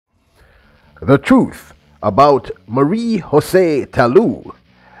The truth about Marie-Josee TALOU,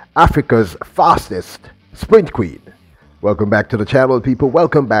 Africa's fastest sprint queen. Welcome back to the channel, people.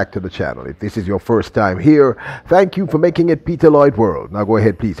 Welcome back to the channel. If this is your first time here, thank you for making it Peter Lloyd World. Now go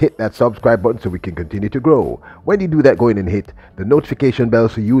ahead, please hit that subscribe button so we can continue to grow. When you do that, go in and hit the notification bell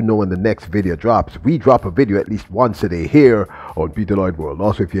so you know when the next video drops. We drop a video at least once a day here on Peter Lloyd World.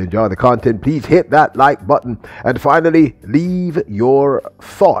 Also, if you enjoy the content, please hit that like button. And finally, leave your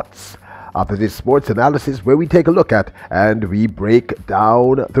thoughts after this sports analysis where we take a look at and we break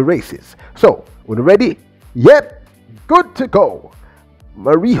down the races. So, when you're ready, yep, good to go.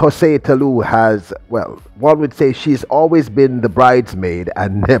 Marie-Josee TALOU has, well, one would say she's always been the bridesmaid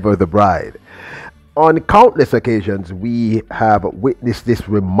and never the bride. On countless occasions, we have witnessed this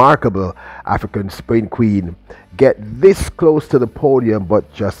remarkable African sprint queen get this close to the podium,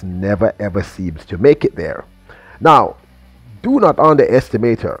 but just never ever seems to make it there. Now, do not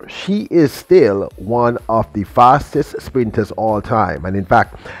underestimate her. She is still one of the fastest sprinters all time. And in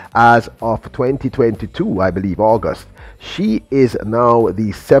fact, as of 2022, I believe August, she is now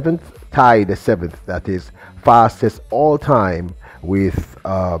the tied the seventh, that is, fastest all time with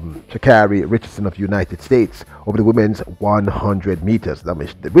Sha'Carri Richardson of the United States over the women's 100 meters,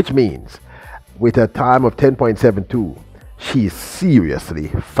 which means with a time of 10.72, she is seriously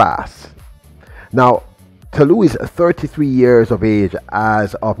fast. Now, TALOU is 33 years of age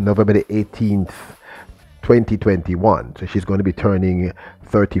as of November the 18th, 2021. So she's going to be turning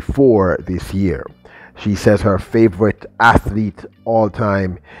 34 this year. She says her favorite athlete all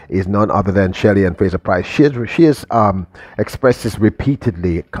time is none other than Shelley and Fraser Price. She has expressed this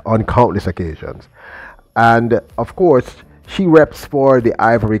repeatedly on countless occasions. And of course, she reps for the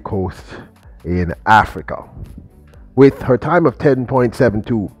Ivory Coast in Africa. With her time of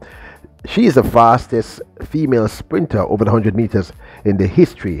 10.72, she is the fastest female sprinter over the 100 meters in the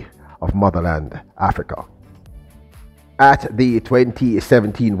history of motherland Africa. At the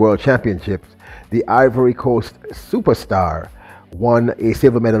 2017 World Championships, the Ivory Coast superstar won a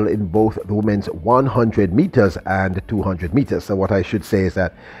silver medal in both the women's 100 meters and 200 meters. So what I should say is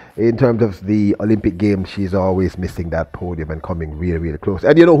that in terms of the Olympic Games, she's always missing that podium and coming really, really close.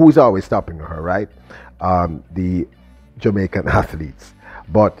 And you know who's always stopping her, right? The Jamaican athletes.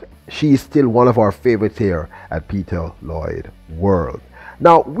 But she's still one of our favorites here at Peter Lloyd World.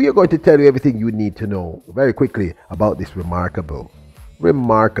 Now, we are going to tell you everything you need to know very quickly about this remarkable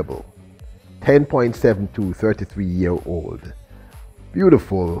 10.72, 33-year-old,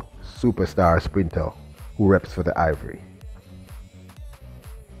 beautiful superstar sprinter who reps for the Ivory.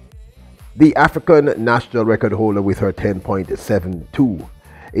 The African national record holder with her 10.72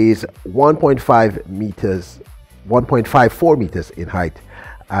 is 1.54 meters in height,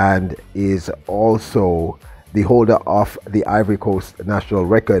 and is also the holder of the Ivory Coast national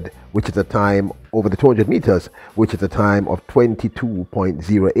record, which is a time over the 200 meters, which is a time of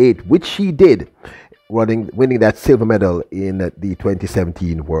 22.08, which she did, winning that silver medal in the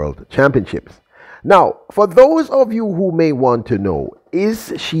 2017 World Championships. Now, for those of you who may want to know,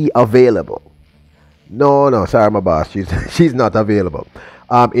 is she available? No, sorry, my boss, she's not available.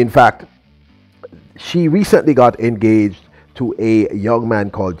 In fact, she recently got engaged to a young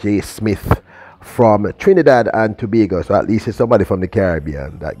man called Jay Smith from Trinidad and Tobago. So at least it's somebody from the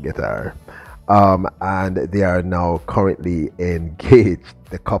Caribbean that get her. And they are now currently engaged.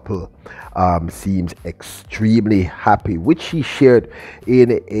 The couple seems extremely happy, which she shared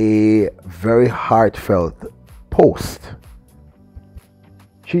in a very heartfelt post.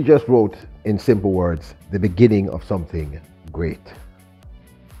 She just wrote in simple words, the beginning of something great.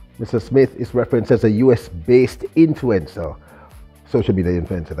 Mr. Smith is referenced as a US-based influencer, social media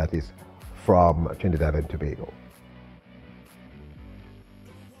influencer that is, from Trinidad and Tobago.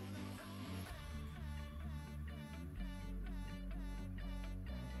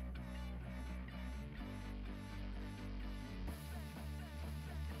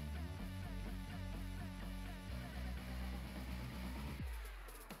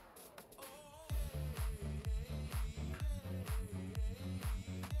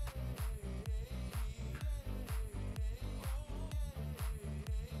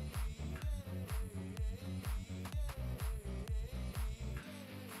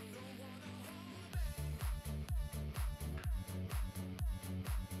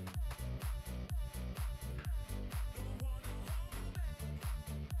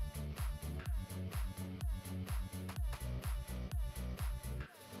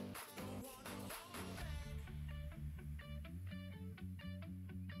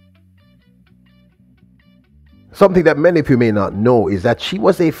 Something that many of you may not know is that she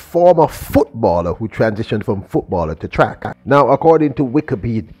was a former footballer who transitioned from footballer to track. Now, according to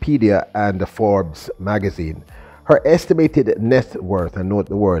Wikipedia and the Forbes magazine, her estimated net worth, and note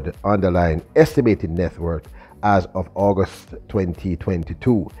the word underline, estimated net worth as of August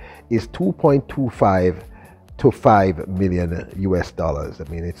 2022 is 2.25 to 5 million US dollars. I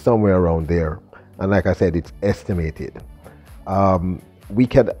mean, it's somewhere around there. And like I said, it's estimated. We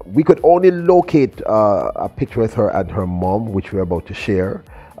could only locate a picture with her and her mom, which we're about to share.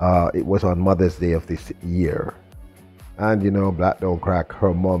 It was on Mother's Day of this year. And you know, Black Don't Crack,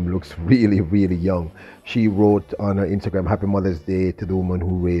 her mom looks really, really young. She wrote on her Instagram, "Happy Mother's Day to the woman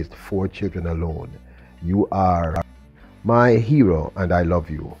who raised 4 children alone. You are my hero and I love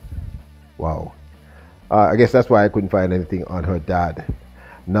you." Wow. I guess that's why I couldn't find anything on her dad.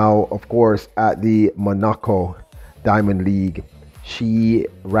 Now, of course, at the Monaco Diamond League, she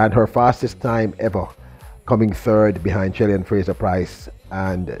ran her fastest time ever, coming third behind Shelly Fraser-Price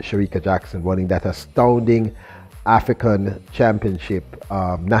and Shericka Jackson, running that astounding African championship,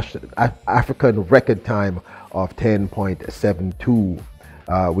 African record time of 10.72,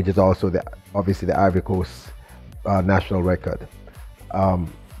 which is also obviously the Ivory Coast national record.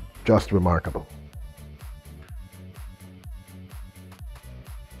 Just remarkable.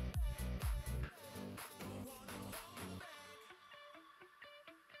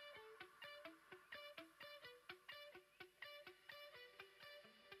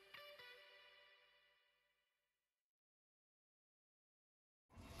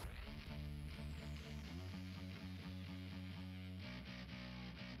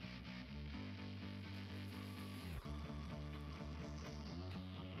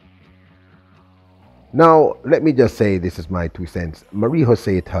 Now, let me just say, this is my 2 cents.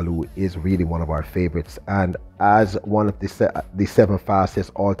 Marie-Josee TALOU is really one of our favorites, and as one of the 7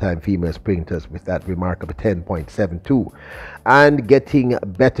 fastest all-time female sprinters with that remarkable 10.72, and getting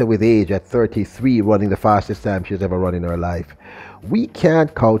better with age at 33, running the fastest time she's ever run in her life, we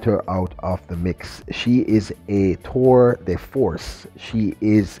can't count her out of the mix. She is a tour de force. She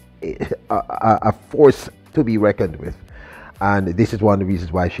is a force to be reckoned with. And this is one of the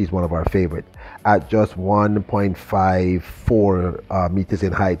reasons why she's one of our favorite. At just 1.54 meters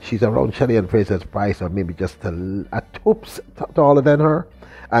in height, she's around Shelly Fraser-Price, or maybe just a toops taller than her.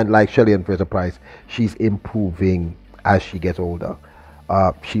 And like Shelly Fraser-Price, she's improving as she gets older.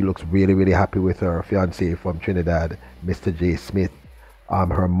 She looks really, really happy with her fiance from Trinidad, Mr. J. Smith.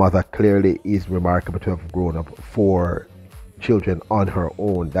 Her mother clearly is remarkable to have grown up 4 children on her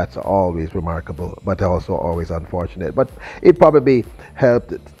own. That's always remarkable, but also always unfortunate. But it probably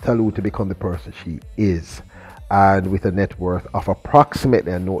helped TALOU to become the person she is. And with a net worth of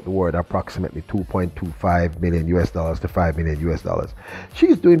approximately, and note the word approximately, 2.25 million US dollars to 5 million US dollars,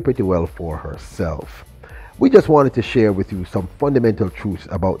 she's doing pretty well for herself. We just wanted to share with you some fundamental truths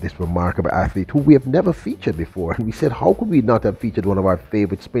about this remarkable athlete who we have never featured before. And we said, how could we not have featured one of our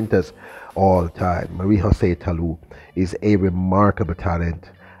favorite sprinters all time? Marie-Josee TALOU is a remarkable talent,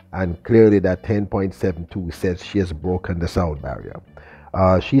 and clearly that 10.72 says she has broken the sound barrier.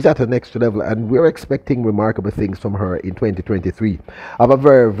 She's at the next level, and we're expecting remarkable things from her in 2023. I have a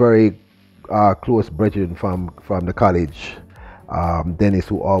very, very close brethren from the college, Dennis,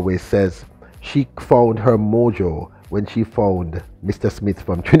 who always says she found her mojo when she found Mr. Smith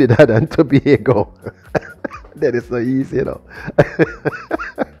from Trinidad and Tobago. That is so easy, you know.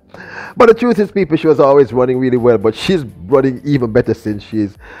 But the truth is, people, she was always running really well, but she's running even better since she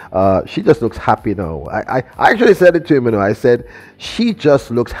just looks happy now. I actually said it to him, you know. I said, she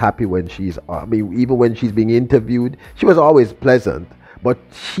just looks happy when she's, I mean, even when she's being interviewed, she was always pleasant, but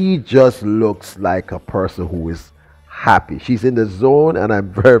she just looks like a person who is happy. She's in the zone, and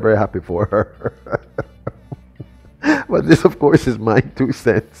I'm very, very happy for her. But this, of course, is my 2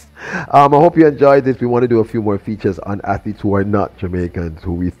 cents. I hope you enjoyed this. We want to do a few more features on athletes who are not Jamaicans,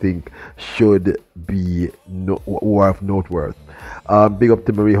 who we think should be who are of note worth. Big up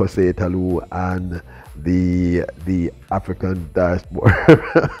to Marie-Josee TALOU and the African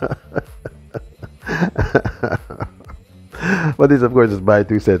diaspora. But this, of course, is my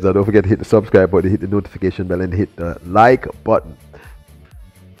 2 cents. Now, don't forget to hit the subscribe button, hit the notification bell, and hit the like button.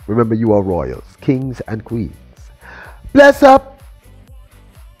 Remember, you are royals, kings, and queens. Bless up!